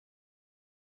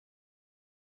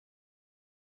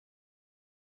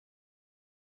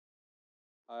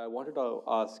I wanted to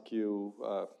ask you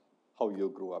how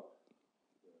you grew up.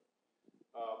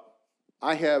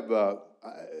 I have,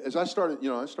 as I started,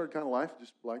 I started kind of life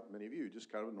just like many of you, just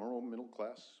kind of a normal middle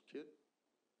class kid,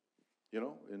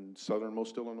 in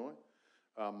southernmost Illinois.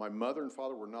 My mother and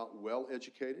father were not well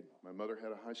educated. My mother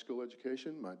had a high school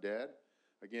education. My dad,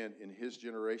 again, in his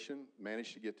generation,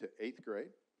 managed to get to 8th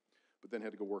grade, but then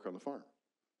had to go work on the farm.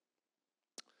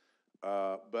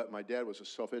 But my dad was a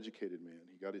self-educated man.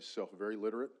 He got himself very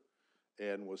literate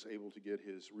and was able to get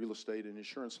his real estate and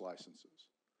insurance licenses.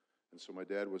 And so my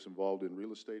dad was involved in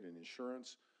real estate and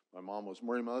insurance. My mom was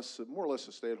more or less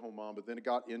a stay-at-home mom, but then it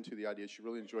got into the idea she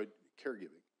really enjoyed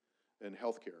caregiving and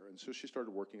healthcare. And so she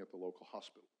started working at the local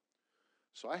hospital.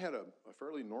 So I had a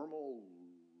fairly normal,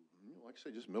 like I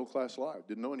say, just middle-class life.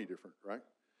 Didn't know any different, right?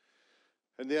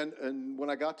 And when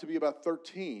I got to be about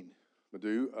 13,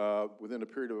 within a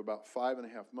period of about 5.5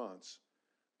 months,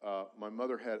 my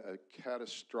mother had a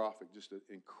catastrophic, just an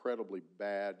incredibly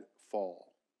bad fall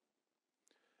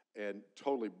and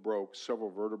totally broke several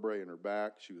vertebrae in her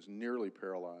back. She was nearly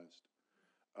paralyzed.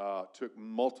 Took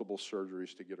multiple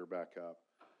surgeries to get her back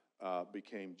up.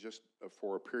 Became just,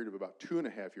 for a period of about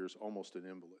 2.5 years, almost an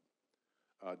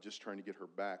invalid. Just trying to get her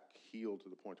back healed to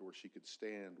the point to where she could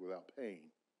stand without pain.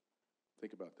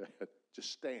 Think about that.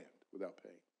 Just stand without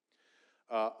pain.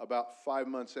 About 5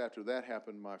 months after that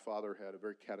happened, my father had a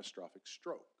very catastrophic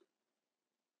stroke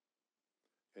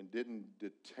and didn't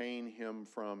detain him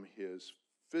from his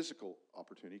physical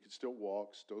opportunity. He could still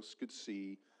walk, still could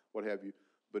see, what have you,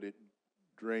 but it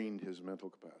drained his mental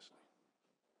capacity.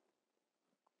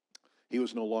 He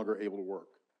was no longer able to work,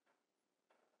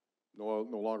 no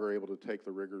longer able to take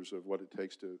the rigors of what it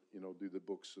takes to, do the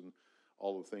books and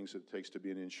all the things it takes to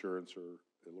be in insurance or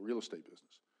a real estate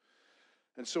business.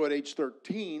 And so at age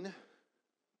 13,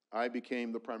 I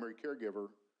became the primary caregiver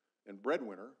and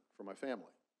breadwinner for my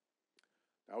family.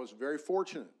 I was very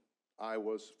fortunate. I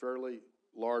was a fairly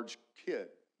large kid.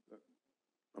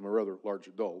 I'm a rather large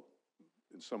adult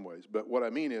in some ways. But what I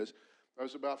mean is, I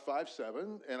was about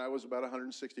 5'7", and I was about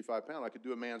 165 pounds. I could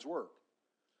do a man's work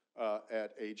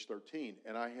at age 13.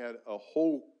 And I had a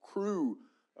whole crew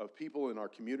of people in our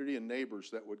community and neighbors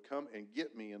that would come and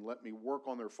get me and let me work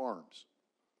on their farms.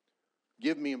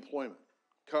 Give me employment.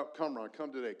 Come, Ron,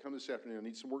 come today, come this afternoon. I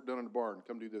need some work done in the barn.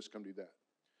 Come do this, come do that.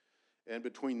 And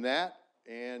between that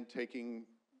and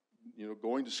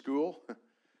going to school,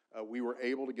 we were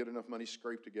able to get enough money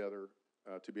scraped together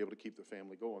to be able to keep the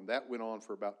family going. That went on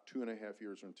for about 2.5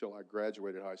 years until I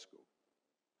graduated high school.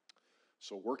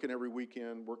 So working every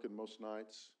weekend, working most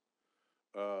nights.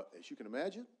 As you can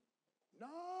imagine,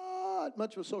 not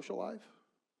much of a social life,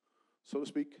 so to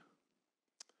speak.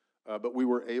 But we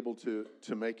were able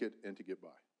to make it and to get by.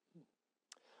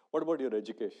 What about your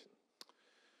education?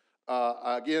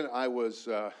 Again, I was,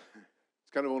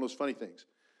 it's kind of one of those funny things.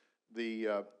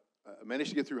 I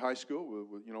managed to get through high school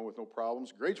with no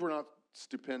problems. Grades were not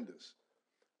stupendous.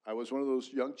 I was one of those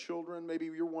young children, maybe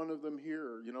you're one of them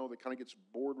here, that kind of gets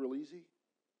bored real easy.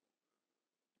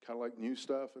 Kind of like new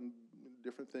stuff and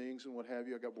different things and what have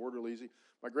you. I got bored real easy.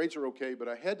 My grades are okay, but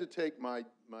I had to take my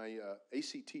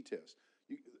ACT test.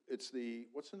 It's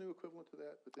what's the new equivalent to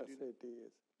that?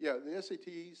 SATs. Yeah, the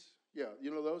SATs. Yeah,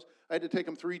 those? I had to take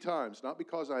them 3 times, not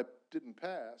because I didn't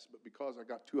pass, but because I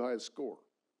got too high a score.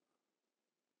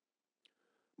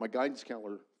 My guidance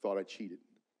counselor thought I cheated.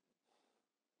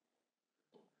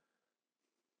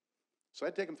 So I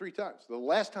had to take them 3 times. The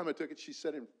last time I took it, she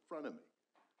sat in front of me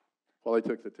while I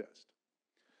took the test.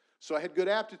 So I had good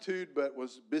aptitude, but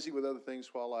was busy with other things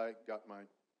while I got my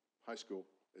high school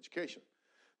education.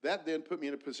 That then put me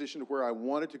in a position where I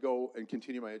wanted to go and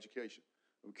continue my education.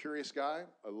 I'm a curious guy.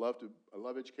 I love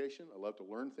education. I love to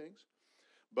learn things.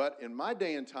 But in my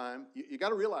day and time, you got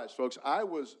to realize, folks, I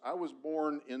was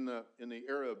born in the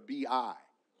era of BI.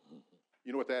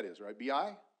 You know what that is, right?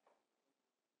 BI?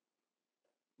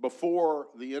 Before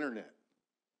the internet.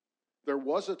 There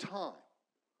was a time,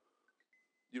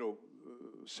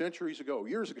 centuries ago,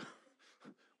 years ago,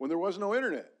 when there was no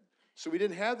internet. So we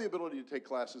didn't have the ability to take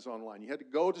classes online. You had to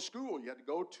go to school. You had to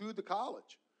go to the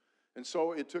college. And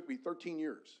so it took me 13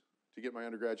 years to get my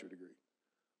undergraduate degree.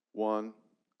 1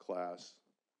 class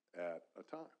at a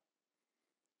time,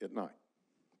 at night.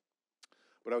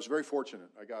 But I was very fortunate.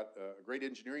 I got a great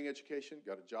engineering education,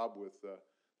 got a job with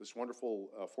this wonderful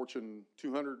Fortune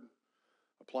 200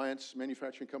 appliance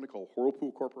manufacturing company called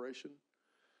Whirlpool Corporation.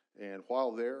 And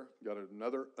while there, got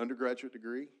another undergraduate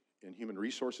degree in human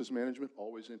resources management,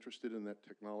 always interested in that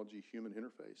technology human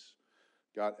interface.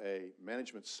 Got a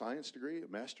management science degree, a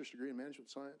master's degree in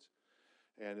management science.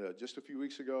 And just a few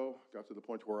weeks ago, got to the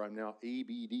point where I'm now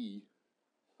ABD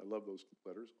I love those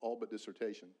letters, all but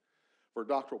dissertation, for a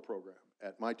doctoral program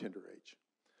at my tender age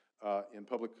in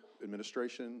public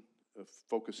administration,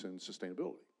 focus in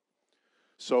sustainability.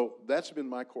 So that's been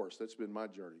my course. That's been my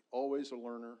journey. Always a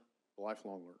learner, a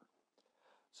lifelong learner.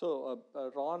 So,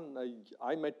 Ron,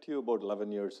 I met you about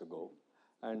 11 years ago,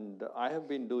 and I have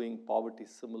been doing poverty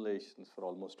simulations for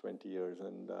almost 20 years,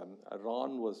 and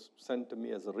Ron was sent to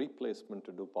me as a replacement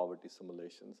to do poverty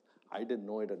simulations. I didn't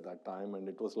know it at that time, and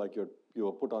it was like you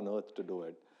were put on earth to do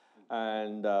it.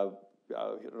 And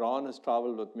Ron has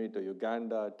traveled with me to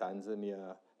Uganda,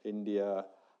 Tanzania, India,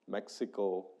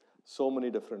 Mexico, so many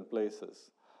different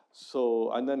places.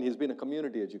 So, and then he's been a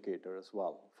community educator as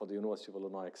well for the University of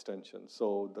Illinois Extension.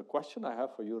 So the question I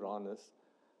have for you, Ron, is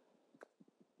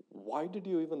why did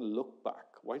you even look back?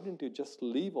 Why didn't you just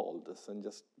leave all this and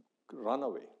just run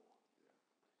away?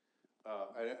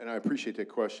 And I appreciate that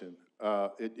question.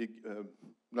 Not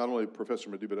only Professor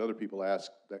Madhu, but other people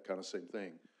ask that kind of same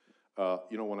thing.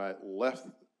 When I left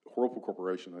Whirlpool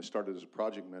Corporation, I started as a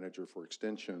project manager for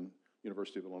Extension,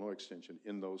 University of Illinois Extension,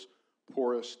 in those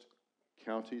poorest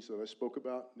counties that I spoke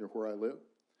about near where I live.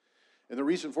 And the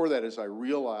reason for that is I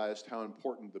realized how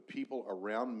important the people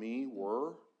around me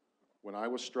were when I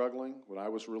was struggling, when I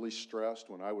was really stressed,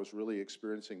 when I was really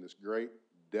experiencing this great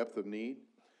depth of need,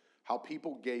 how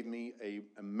people gave me a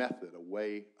method, a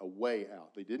way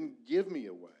out. They didn't give me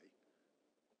a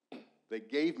way. They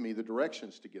gave me the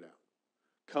directions to get out.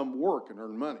 Come work and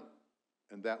earn money,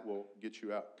 and that will get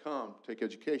you out. Come, take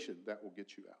education, that will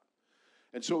get you out.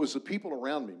 And so it was the people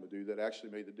around me, Madhu, that actually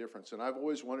made the difference. And I've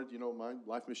always wanted, my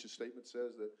life mission statement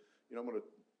says that,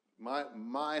 my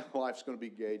life's going to be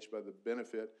gauged by the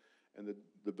benefit and the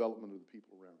development of the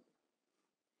people around me.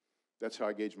 That's how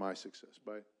I gauge my success,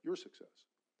 by your success.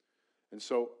 And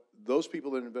so those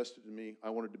people that invested in me, I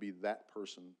wanted to be that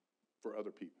person for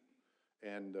other people.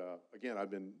 And again,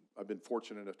 I've been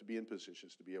fortunate enough to be in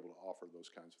positions to be able to offer those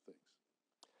kinds of things.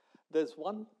 There's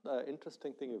one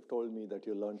interesting thing you've told me that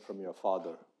you learned from your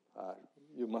father.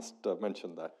 You must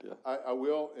mention that, yeah. I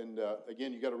will, and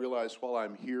again, you got to realize while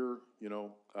I'm here,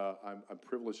 I'm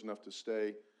privileged enough to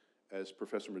stay, as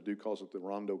Professor Madhu calls it, the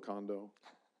Rondo Condo.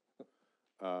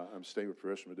 I'm staying with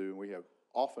Professor Madhu, and we have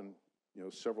often,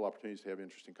 several opportunities to have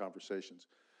interesting conversations.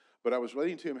 But I was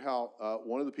relating to him how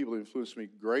one of the people who influenced me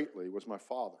greatly was my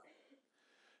father.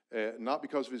 Not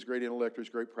because of his great intellect or his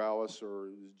great prowess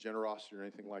or his generosity or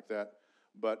anything like that,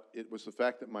 but it was the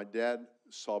fact that my dad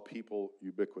saw people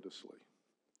ubiquitously.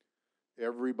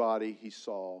 Everybody he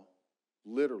saw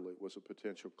literally was a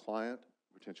potential client,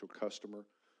 a potential customer,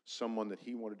 someone that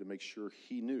he wanted to make sure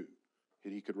he knew,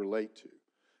 that he could relate to.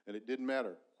 And it didn't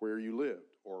matter where you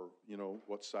lived or,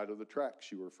 what side of the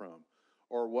tracks you were from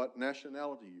or what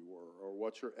nationality you were or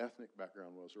what your ethnic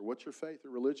background was or what your faith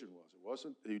or religion was. It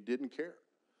wasn't, he didn't care.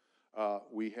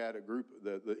 We had a group,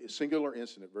 the singular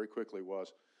incident very quickly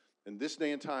was, in this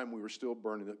day and time, we were still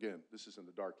burning, again, this is in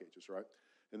the dark ages, right?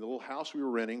 In the little house we were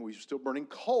renting, we were still burning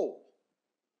coal.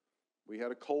 We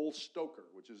had a coal stoker,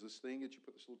 which is this thing that you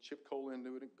put this little chip coal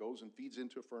into it, it goes and feeds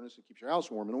into a furnace and keeps your house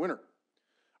warm in the winter,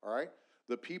 all right?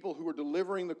 The people who were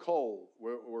delivering the coal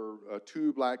were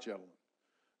two black gentlemen.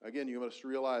 Again, you must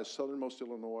realize southernmost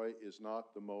Illinois is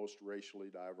not the most racially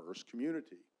diverse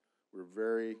community. We're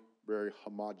very, very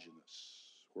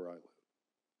homogenous where I live.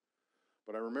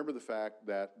 But I remember the fact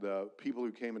that the people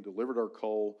who came and delivered our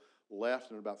coal left,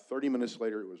 and about 30 minutes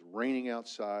later, it was raining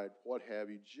outside, what have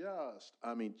you, just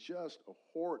a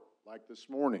horrid, like this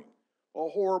morning, a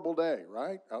horrible day,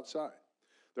 right, outside.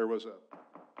 There was a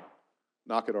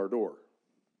knock at our door.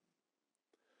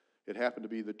 It happened to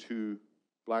be the two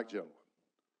black gentlemen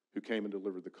who came and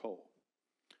delivered the coal.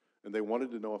 And they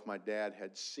wanted to know if my dad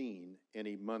had seen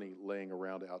any money laying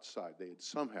around outside. They had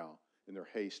somehow, in their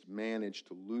haste, managed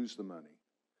to lose the money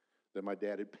that my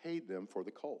dad had paid them for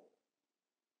the coal.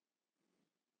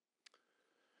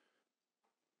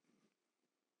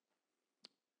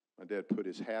 My dad put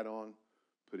his hat on,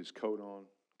 put his coat on,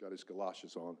 got his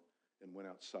galoshes on, and went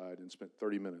outside and spent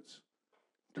 30 minutes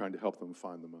trying to help them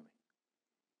find the money.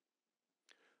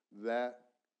 That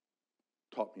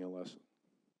taught me a lesson.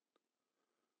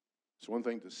 It's one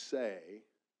thing to say,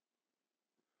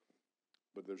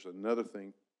 but there's another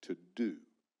thing to do.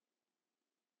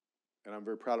 And I'm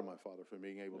very proud of my father for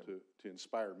being able to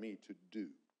inspire me to do,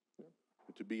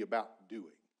 to be about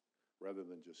doing, rather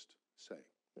than just saying.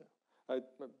 Yeah.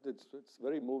 It's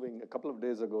very moving. A couple of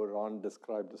days ago, Ron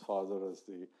described his father as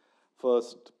the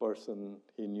first person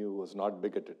he knew was not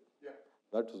bigoted. Yeah.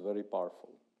 That was very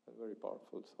powerful, very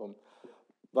powerful. So,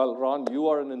 well, Ron, you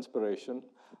are an inspiration.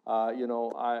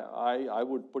 I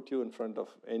would put you in front of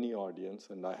any audience,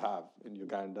 and I have in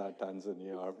Uganda,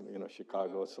 Tanzania,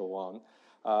 Chicago, so on.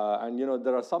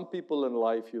 There are some people in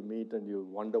life you meet and you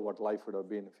wonder what life would have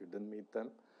been if you didn't meet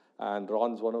them. And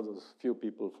Ron's one of those few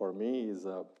people for me. He's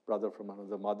a brother from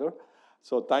another mother.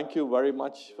 So thank you very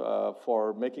much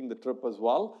for making the trip as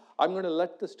well. I'm going to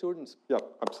let the students, yeah,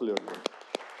 absolutely.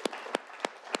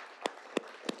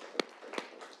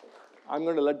 I'm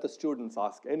going to let the students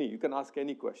ask you can ask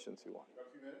any questions you want. Got a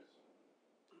few minutes?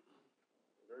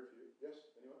 Very few. Yes,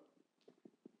 anyone?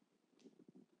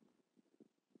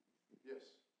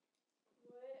 Yes.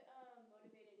 What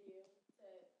motivated you to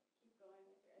keep going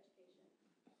with your education?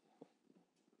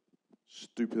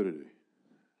 Stupidity.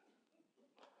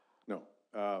 No.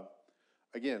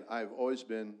 Again, I've always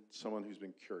been someone who's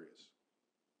been curious.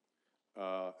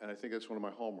 And I think that's one of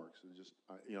my hallmarks. It's just,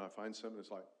 I find something that's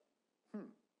like,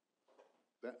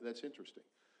 that's interesting.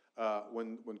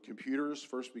 When computers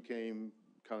first became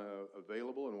kind of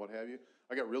available and what have you,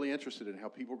 I got really interested in how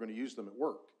people were going to use them at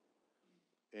work.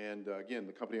 And again,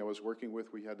 the company I was working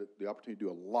with, we had the opportunity to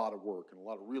do a lot of work and a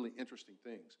lot of really interesting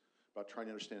things about trying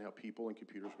to understand how people and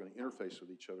computers were going to interface with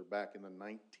each other back in the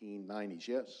 1990s.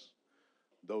 Yes,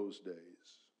 those days.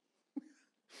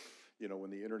 When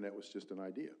the internet was just an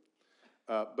idea.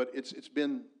 But it's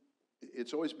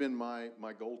always been my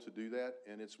goal to do that,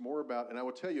 and it's more about, and I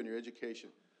will tell you in your education,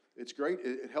 it's great,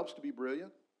 it helps to be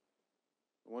brilliant.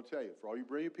 I want to tell you, for all you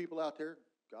brilliant people out there,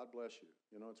 God bless you.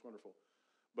 It's wonderful.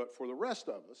 But for the rest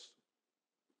of us,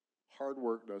 hard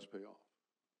work does pay off.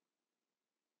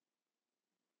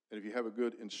 And if you have a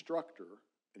good instructor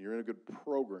and you're in a good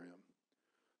program,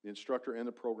 the instructor and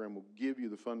the program will give you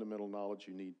the fundamental knowledge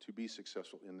you need to be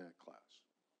successful in that class.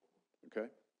 Okay?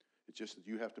 It's just that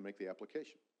you have to make the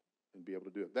application and be able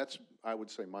to do it. That's, I would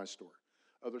say, my story.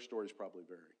 Other stories probably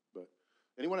vary. But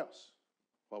anyone else?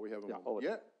 While we have a moment.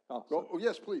 Yeah? Oh,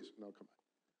 yes, please. No, come on.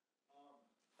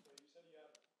 So you said you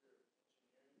have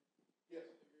your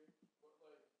engineering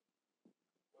degree.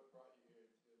 What brought you here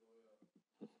to Loyola?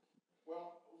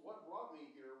 Well, what brought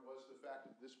me here was the fact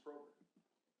of this program.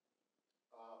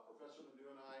 Professor Madu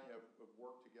and I have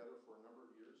worked together for a number of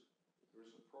years.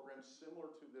 There's a program similar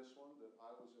to this one that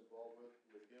I was involved with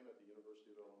him at the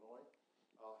University of Illinois.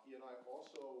 He and I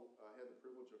also had the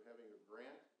privilege of having a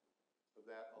grant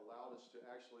that allowed us to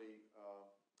actually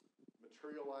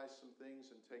materialize some things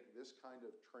and take this kind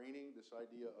of training, this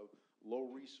idea of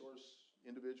low resource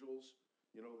individuals,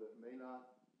 that may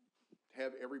not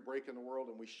have every break in the world,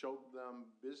 and we showed them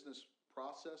business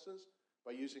processes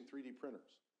by using 3D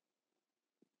printers.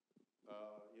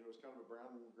 It was kind of a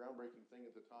groundbreaking thing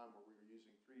at the time where we were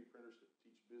using 3D printers to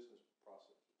teach business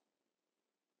processes,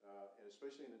 and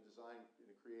especially in a design,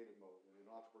 in a creative mode, in an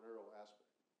entrepreneurial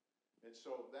aspect. And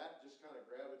so that just kind of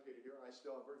gravitated here. I'm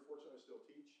very fortunate. I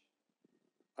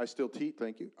still teach.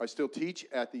 Thank you. I still teach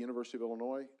at the University of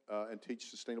Illinois and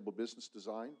teach sustainable business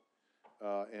design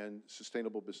and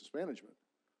sustainable business management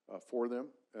for them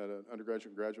at an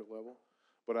undergraduate and graduate level.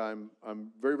 But I'm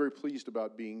very, very pleased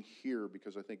about being here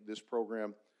because I think this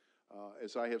program,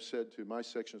 as I have said to my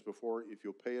sections before, if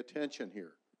you'll pay attention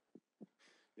here,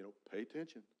 pay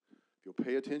attention. If you'll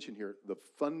pay attention here, the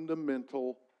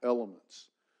fundamental elements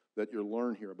that you'll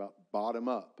learn here about bottom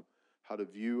up, how to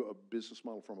view a business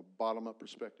model from a bottom up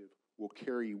perspective, will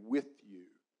carry with you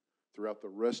throughout the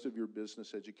rest of your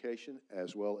business education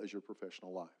as well as your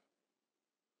professional life.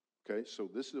 Okay, so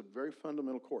this is a very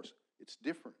fundamental course. It's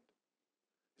different.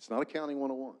 It's not Accounting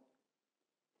 101.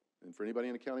 And for anybody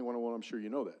in Accounting 101, I'm sure you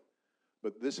know that.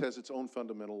 But this has its own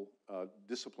fundamental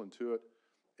discipline to it,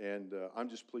 and I'm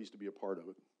just pleased to be a part of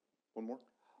it. One more?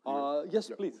 Yes,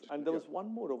 yeah, please. And there was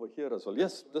one more over here as well.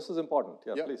 Yes, this is important.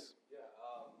 Yeah, please. Yeah,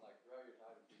 throughout your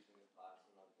time teaching this class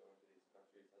and going to these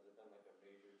countries, has there been a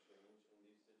major change in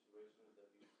these situations that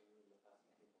you've seen in the past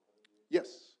 100 years?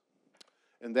 Yes,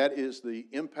 and that is the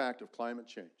impact of climate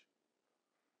change.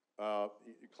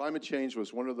 Climate change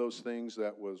was one of those things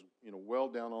that was, well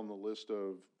down on the list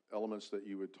of elements that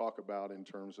you would talk about in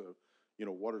terms of,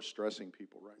 what are stressing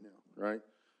people right now, right?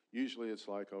 Usually it's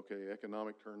like, okay,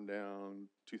 economic turn down,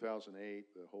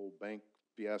 2008, the whole bank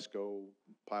fiasco,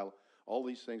 all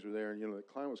these things were there, and, the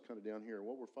climate was kind of down here. And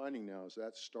what we're finding now is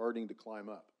that's starting to climb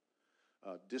up.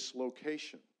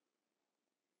 Dislocation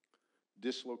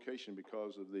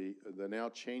because of the now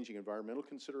changing environmental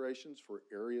considerations for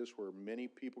areas where many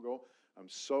people go. I'm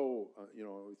so,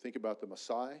 think about the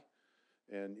Maasai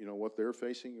and, what they're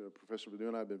facing. Professor Badu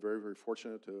and I have been very, very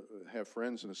fortunate to have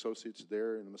friends and associates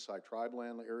there in the Maasai tribe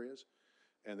land areas.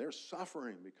 And they're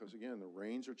suffering because, again, the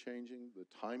rains are changing, the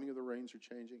timing of the rains are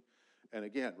changing. And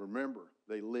again, remember,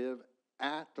 they live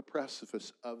at the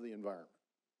precipice of the environment.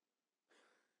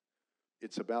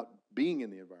 It's about being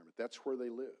in the environment. That's where they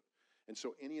live. And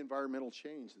so any environmental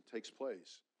change that takes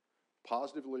place,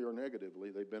 positively or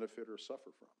negatively, they benefit or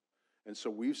suffer from. And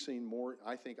so we've seen more,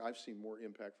 I think I've seen more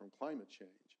impact from climate change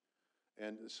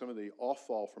and some of the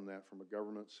off-fall from that from a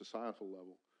government, societal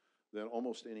level than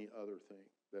almost any other thing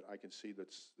that I can see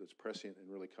that's prescient and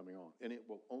really coming on. And it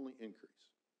will only increase.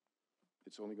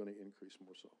 It's only going to increase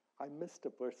more so. I missed a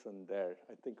person there.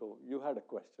 I think you had a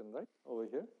question, right? Over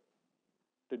here?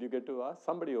 Did you get to ask?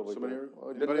 Somebody over here.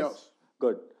 Or anybody else?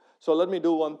 Good. So let me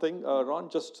do one thing, Ron,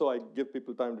 just so I give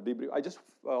people time to debrief. I just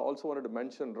also wanted to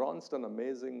mention Ron's done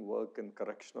amazing work in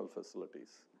correctional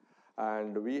facilities.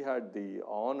 And we had the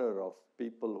honor of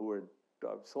people who had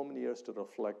so many years to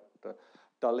reflect,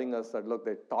 telling us that, look,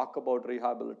 they talk about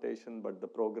rehabilitation, but the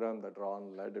program that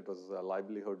Ron led, it was a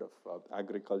livelihood of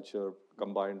agriculture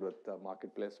combined with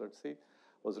marketplace, let's see,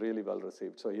 was really well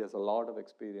received. So he has a lot of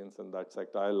experience in that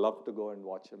sector. I love to go and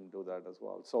watch him do that as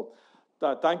well. So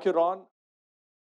thank you, Ron.